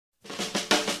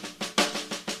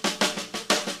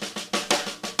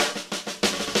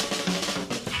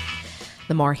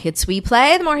The more hits we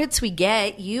play, the more hits we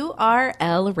get.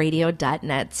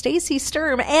 URLradio.net. Stacey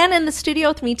Sturm. And in the studio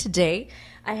with me today,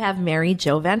 I have Mary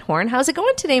Jo Van Horn. How's it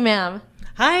going today, ma'am?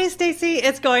 Hi, Stacey.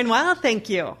 It's going well. Thank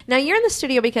you. Now, you're in the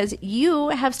studio because you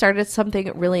have started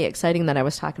something really exciting that I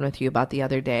was talking with you about the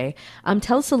other day.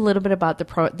 Tell us a little bit about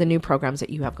the new programs that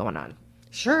you have going on.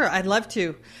 Sure. I'd love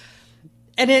to.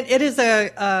 And it is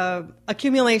a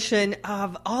accumulation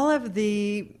of all of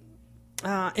the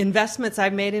investments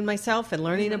I've made in myself and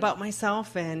learning about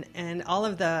myself and all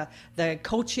of the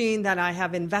coaching that I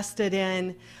have invested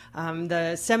in,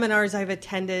 the seminars I've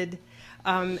attended.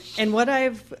 And what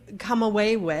I've come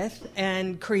away with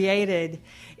and created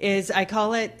is, I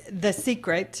call it The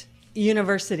Secret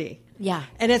University. Yeah.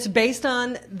 And it's based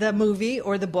on the movie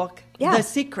or the book, The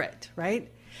Secret, right?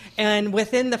 And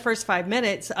within the first 5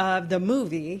 minutes of the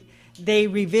movie, they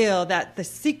reveal that the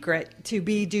secret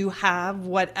to have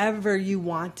whatever you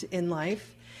want in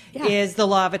life is the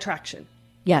law of attraction.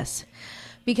 Yes.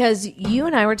 Because you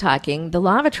and I were talking, the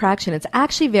law of attraction, it's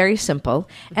actually very simple.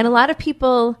 And a lot of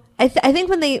people, I think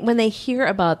when they hear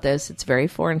about this, it's very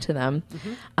foreign to them.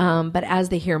 Mm-hmm. But as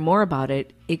they hear more about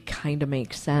it, it kind of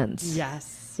makes sense.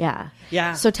 Yes. Yeah.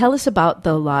 Yeah. So tell us about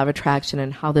the law of attraction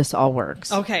and how this all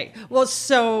works. Okay. Well,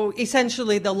 so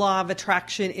essentially the law of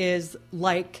attraction is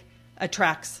like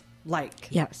attracts like.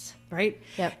 Yes. Right?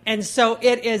 Yep. And so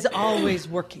it is always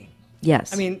working.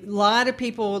 Yes. I mean, a lot of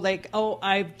people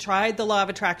I've tried the law of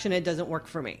attraction. It doesn't work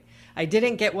for me. I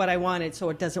didn't get what I wanted, so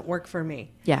it doesn't work for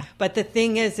me. Yeah. But the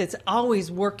thing is, it's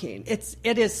always working.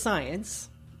 It is science.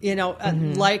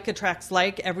 Like attracts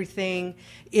like. Everything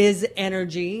is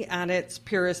energy at its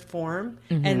purest form.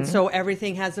 Mm-hmm. And so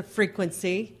everything has a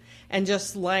frequency. And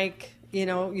just like,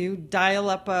 you dial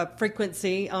up a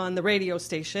frequency on the radio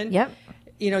station. Yep.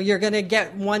 You're going to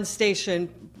get one station,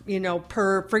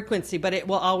 per frequency, but it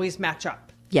will always match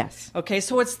up. Yes. Okay.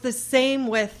 So it's the same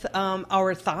with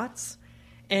our thoughts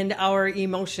and our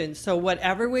emotions. So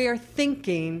whatever we are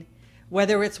thinking,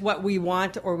 whether it's what we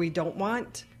want or we don't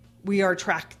want, we are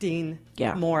attracting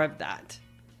more of that.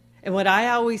 And what I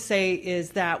always say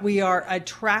is that we are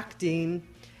attracting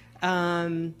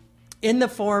in the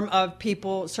form of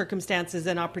people, circumstances,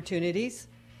 and opportunities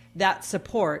that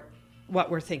support what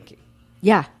we're thinking.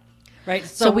 Yeah. Right.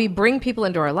 So we bring people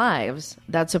into our lives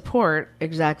that support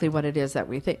exactly what it is that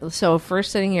we think. So if we're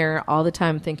sitting here all the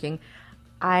time thinking,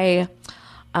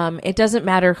 it doesn't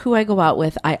matter who I go out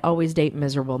with, I always date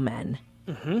miserable men.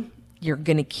 Mm-hmm. You're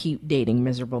going to keep dating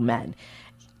miserable men.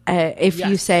 If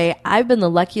you say, I've been the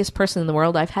luckiest person in the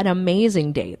world, I've had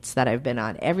amazing dates that I've been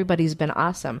on, everybody's been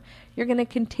awesome, you're going to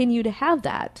continue to have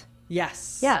that.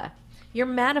 Yes. Yeah. You're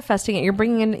manifesting it. You're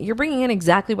bringing in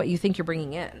exactly what you think you're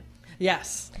bringing in.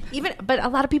 Yes. But a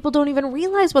lot of people don't even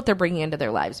realize what they're bringing into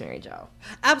their lives, Mary Jo.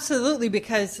 Absolutely,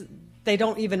 because they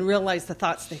don't even realize the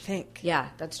thoughts they think. Yeah,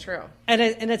 that's true. And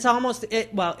it's almost,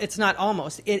 it's not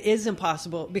almost, it is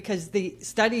impossible, because the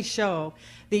studies show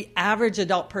the average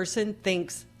adult person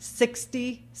thinks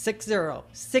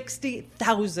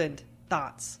 60,000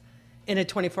 thoughts in a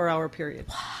 24-hour period.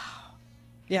 Wow.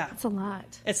 Yeah. That's a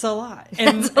lot. It's a lot.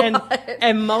 And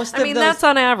most of those... that's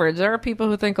on average. There are people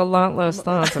who think a lot less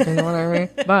thoughts, if you know what I mean.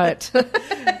 But...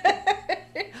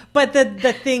 But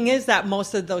the thing is that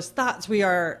most of those thoughts we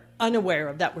are unaware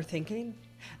of that we're thinking.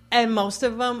 And most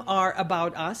of them are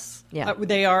about us. Yeah.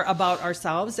 They are about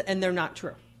ourselves, and they're not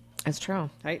true. That's true.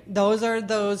 Right? Those are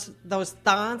those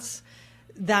thoughts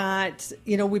that,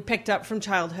 we picked up from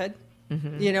childhood,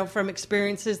 from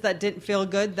experiences that didn't feel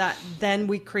good, that then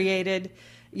we created,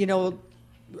 a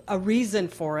reason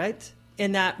for it,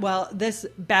 in that, well, this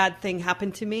bad thing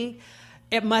happened to me.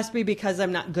 It must be because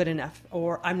I'm not good enough,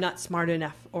 or I'm not smart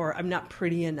enough, or I'm not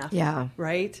pretty enough. Yeah.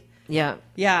 Right? Yeah.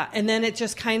 Yeah. And then it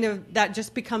just that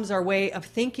just becomes our way of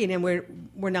thinking, and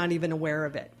we're not even aware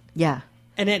of it. Yeah.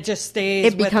 And it just stays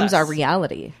It becomes with us. our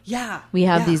reality. Yeah. We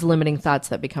have these limiting thoughts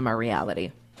that become our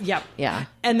reality. Yep. Yeah.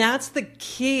 And that's the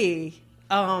key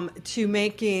to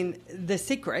making The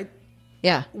Secret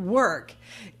work,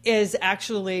 is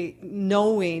actually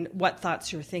knowing what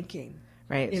thoughts you're thinking.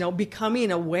 Right.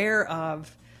 Becoming aware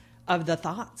of the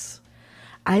thoughts.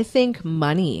 I think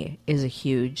money is a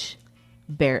huge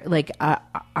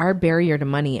our barrier to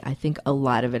money. I think a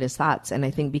lot of it is thoughts. And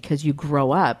I think because you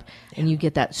grow up and you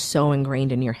get that so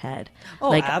ingrained in your head.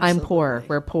 Oh, absolutely. I'm poor.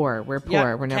 We're poor. We're poor.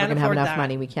 Yep. We're never going to have enough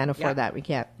money. We can't afford that. We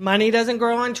can't. Money doesn't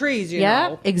grow on trees, you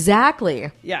know.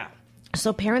 Exactly. Yeah.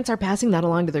 So parents are passing that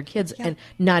along to their kids and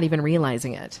not even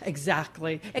realizing it.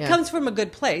 Exactly. It comes from a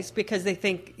good place, because they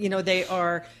think, they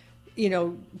are,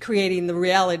 creating the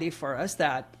reality for us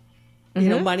that,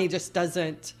 money just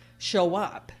doesn't show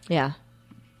up. Yeah.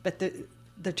 But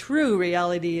the true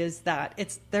reality is that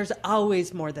there's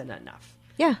always more than enough.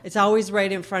 Yeah. It's always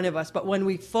right in front of us. But when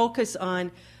we focus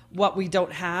on what we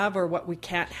don't have or what we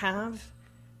can't have,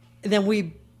 then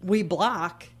we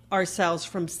block ourselves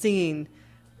from seeing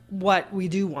what we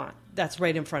do want that's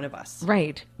right in front of us.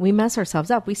 Right. We mess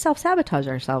ourselves up. We self-sabotage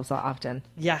ourselves often.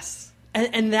 Yes.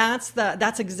 And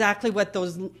that's exactly what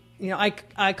those,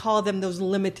 I call them those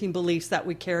limiting beliefs that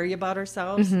we carry about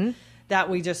ourselves, that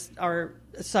we just are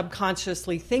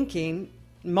subconsciously thinking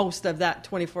most of that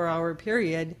 24-hour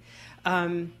period.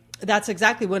 That's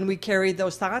exactly when we carry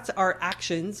those thoughts, our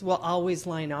actions will always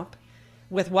line up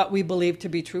with what we believe to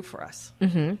be true for us.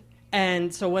 Mm-hmm.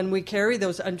 And so when we carry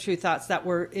those untrue thoughts that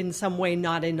we're in some way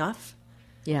not enough,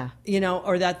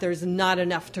 or that there's not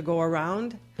enough to go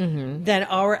around, then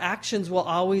our actions will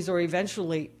always or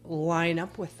eventually line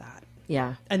up with that.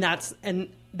 Yeah. And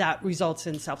that results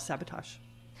in self-sabotage.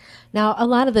 Now, a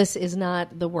lot of this is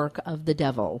not the work of the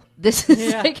devil. This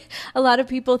is like, a lot of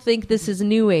people think this is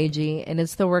new agey and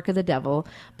it's the work of the devil,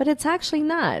 but it's actually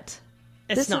not.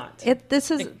 It's not. It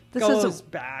goes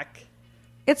back.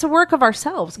 It's a work of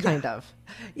ourselves, kind of.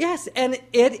 Yes, and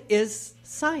it is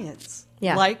science.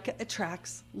 Yeah. Like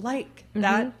attracts like.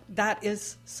 That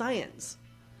is science.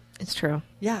 It's true.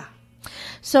 Yeah.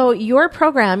 So your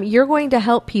program, you're going to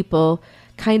help people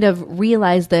kind of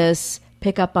realize this,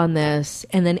 pick up on this,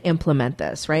 and then implement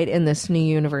this, right, in this new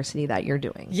university that you're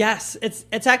doing. Yes,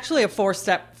 it's actually a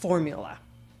 4-step formula.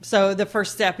 So the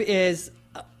first step is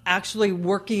actually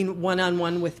working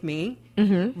one-on-one with me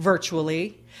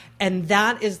virtually. And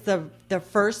that is the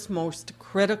first most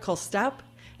critical step.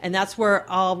 And that's where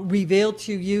I'll reveal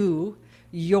to you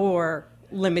your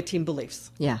limiting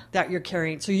beliefs that you're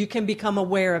carrying. So you can become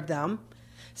aware of them.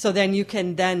 So then you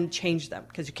can then change them,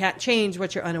 because you can't change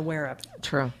what you're unaware of.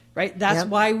 True. Right? That's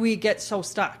why we get so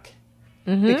stuck.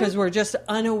 Because we're just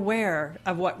unaware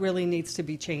of what really needs to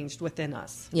be changed within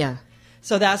us. Yeah.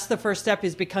 So that's the first step,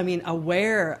 is becoming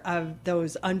aware of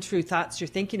those untrue thoughts you're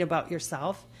thinking about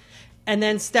yourself. And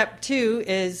then step 2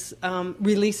 is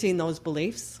releasing those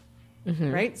beliefs,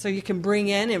 right? So you can bring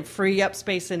in and free up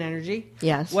space and energy.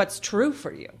 Yes. What's true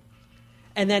for you.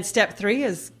 And then step 3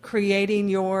 is creating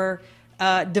your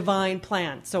divine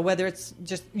plan. So whether it's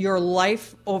just your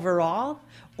life overall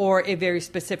or a very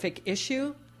specific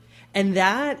issue. And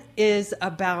that is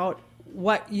about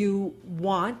what you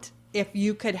want, if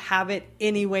you could have it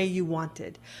any way you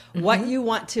wanted. What you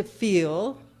want to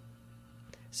feel.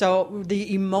 So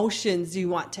the emotions you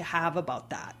want to have about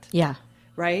that. Yeah.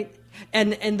 Right?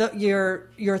 And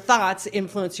your thoughts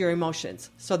influence your emotions.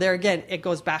 So there again, it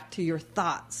goes back to your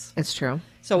thoughts. It's true.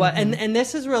 So and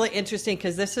this is really interesting,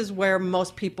 because this is where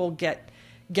most people get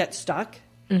stuck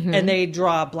and they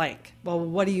draw a blank. Well,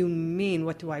 what do you mean?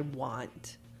 What do I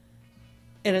want?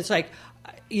 And it's like,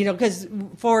 because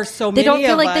for so many of us, they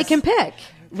don't feel like they can pick.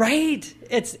 Right.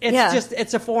 It's just,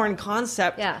 it's a foreign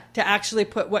concept to actually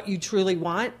put what you truly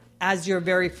want as your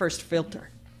very first filter.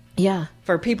 Yeah.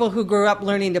 For people who grew up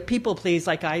learning to people please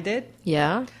like I did.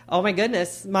 Yeah. Oh my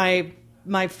goodness.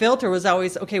 My filter was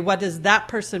always, okay, what does that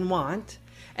person want?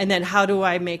 And then how do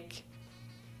I make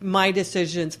my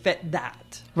decisions fit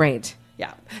that? Right.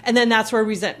 Yeah. And then that's where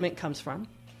resentment comes from.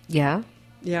 Yeah.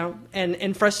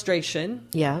 And frustration.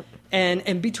 Yeah.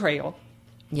 And betrayal.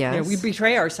 Yes. We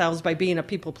betray ourselves by being a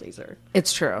people pleaser.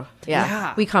 It's true.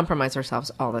 Yeah. We compromise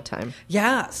ourselves all the time.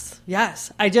 Yes.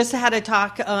 I just had a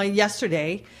talk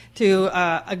yesterday to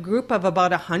a group of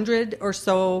about 100 or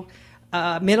so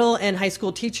middle and high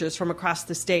school teachers from across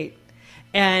the state.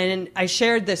 And I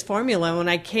shared this formula. When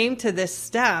I came to this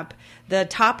step, the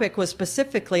topic was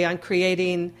specifically on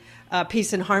creating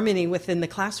peace and harmony within the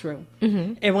classroom.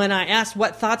 And when I asked,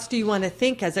 what thoughts do you want to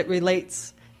think as it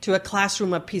relates to a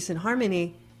classroom of peace and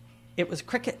harmony, it was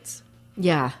crickets.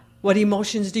 Yeah. What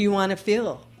emotions do you want to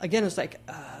feel? Again, it was like,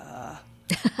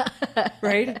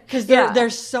 right? Because they're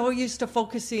so used to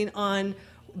focusing on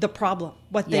the problem,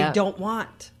 what they don't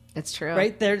want. It's true.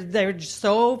 Right? They're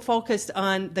so focused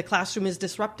on the classroom is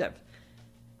disruptive.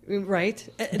 Right?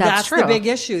 That's true. The big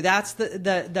issue. That's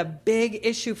the big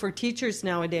issue for teachers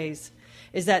nowadays,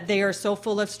 is that they are so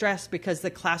full of stress because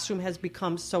the classroom has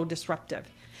become so disruptive.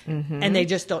 And they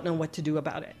just don't know what to do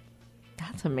about it.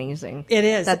 That's amazing. It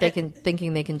is. That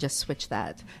thinking they can just switch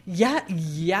that. Yeah.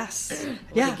 Yes.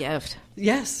 What a gift.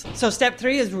 Yes. So step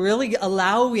 3 is really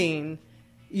allowing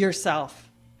yourself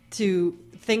to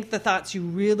think the thoughts you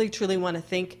really, truly want to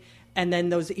think, and then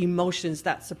those emotions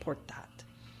that support that.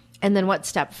 And then what's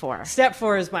step 4? Step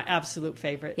 4 is my absolute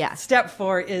favorite. Yeah. Step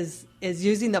 4 is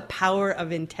using the power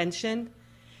of intention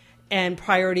and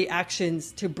priority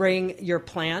actions to bring your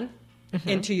plan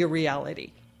into your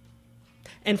reality.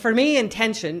 And for me,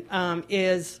 intention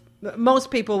is, most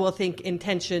people will think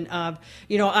intention of,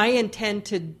 I intend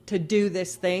to do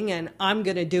this thing and I'm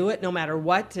going to do it no matter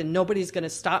what, and nobody's going to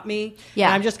stop me. Yeah.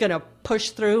 And I'm just going to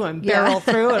push through and barrel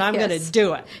through and I'm Yes. going to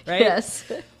do it. Right. Yes.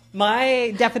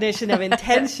 My definition of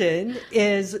intention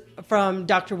is from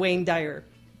Dr. Wayne Dyer,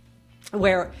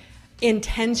 where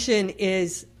intention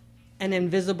is an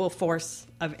invisible force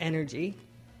of energy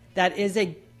that is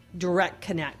a direct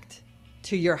connect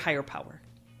to your higher power.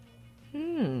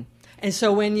 And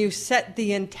so when you set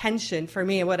the intention, for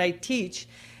me, what I teach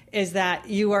is that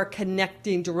you are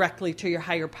connecting directly to your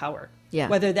higher power. Yeah.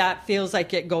 Whether that feels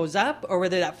like it goes up or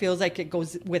whether that feels like it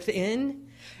goes within,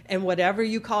 and whatever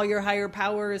you call your higher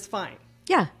power is fine.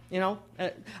 Yeah.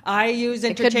 I use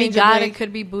It could be interchangeably. God, it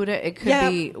could be Buddha, it could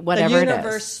be whatever the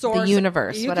universe, it is. Source, the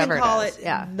universe, you whatever can call it is.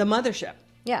 it the mothership.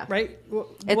 Yeah. Right?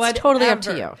 It's totally up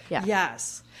to Whatever. you. Yeah.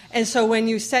 Yes. And so when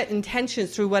you set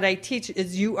intentions through what I teach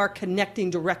is you are connecting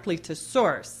directly to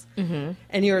source. Mm-hmm.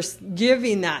 And you're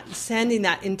giving that, sending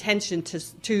that intention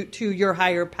to your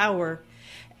higher power,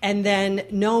 and then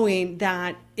knowing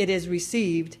that it is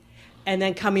received and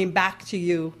then coming back to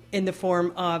you in the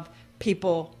form of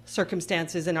people,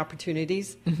 circumstances, and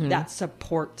opportunities that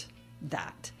support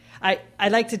that. I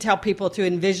like to tell people to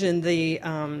envision the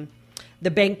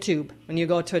bank tube when you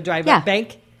go to a drive-up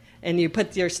bank and you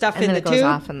put your stuff And in then the it goes tube.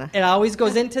 off in the- It always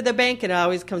goes into the bank and it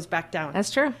always comes back down. That's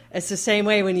true. It's the same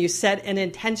way when you set an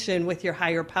intention with your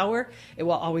higher power, it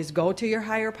will always go to your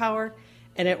higher power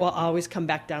and it will always come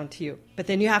back down to you. But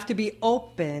then you have to be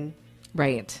open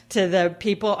Right. to the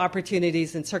people,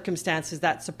 opportunities, and circumstances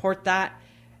that support that.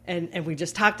 And we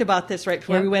just talked about this right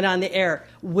before Yep. we went on the air,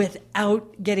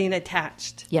 without getting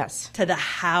attached Yes. to the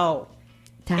how,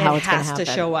 To how it it's gonna has to happen.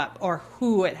 show up or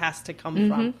who it has to come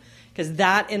from. Because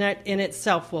that in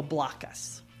itself will block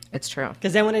us. It's true.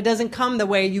 Because then when it doesn't come the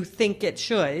way you think it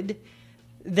should,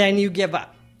 then you give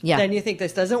up. Yeah. Then you think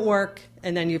this doesn't work,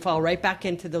 and then you fall right back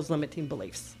into those limiting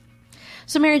beliefs.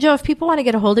 So, Mary Jo, if people want to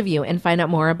get a hold of you and find out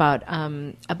more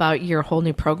about your whole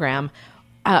new program,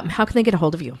 how can they get a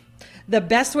hold of you? The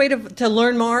best way to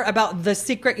learn more about The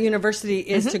Secret University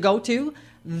is to go to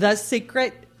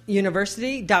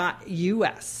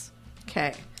thesecretuniversity.us.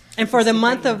 Okay. And for the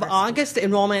month of August,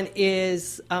 enrollment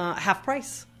is half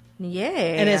price.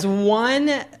 Yay. And it's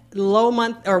one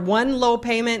low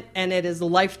payment, and it is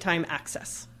lifetime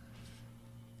access.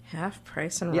 half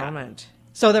price enrollment.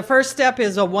 So the first step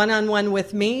is a one-on-one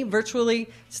with me virtually.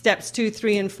 Steps 2,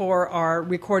 3, and 4 are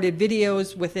recorded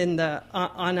videos within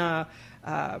on a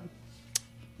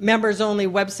members-only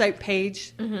website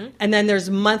page. And then there's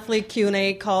monthly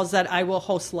Q&A calls that I will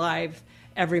host live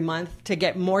every month to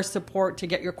get more support, to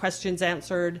get your questions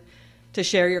answered, to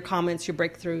share your comments, your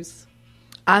breakthroughs.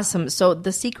 Awesome. So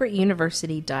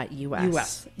thesecretuniversity.us.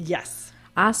 US. Yes.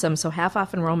 Awesome. So half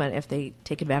off enrollment if they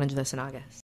take advantage of this in August.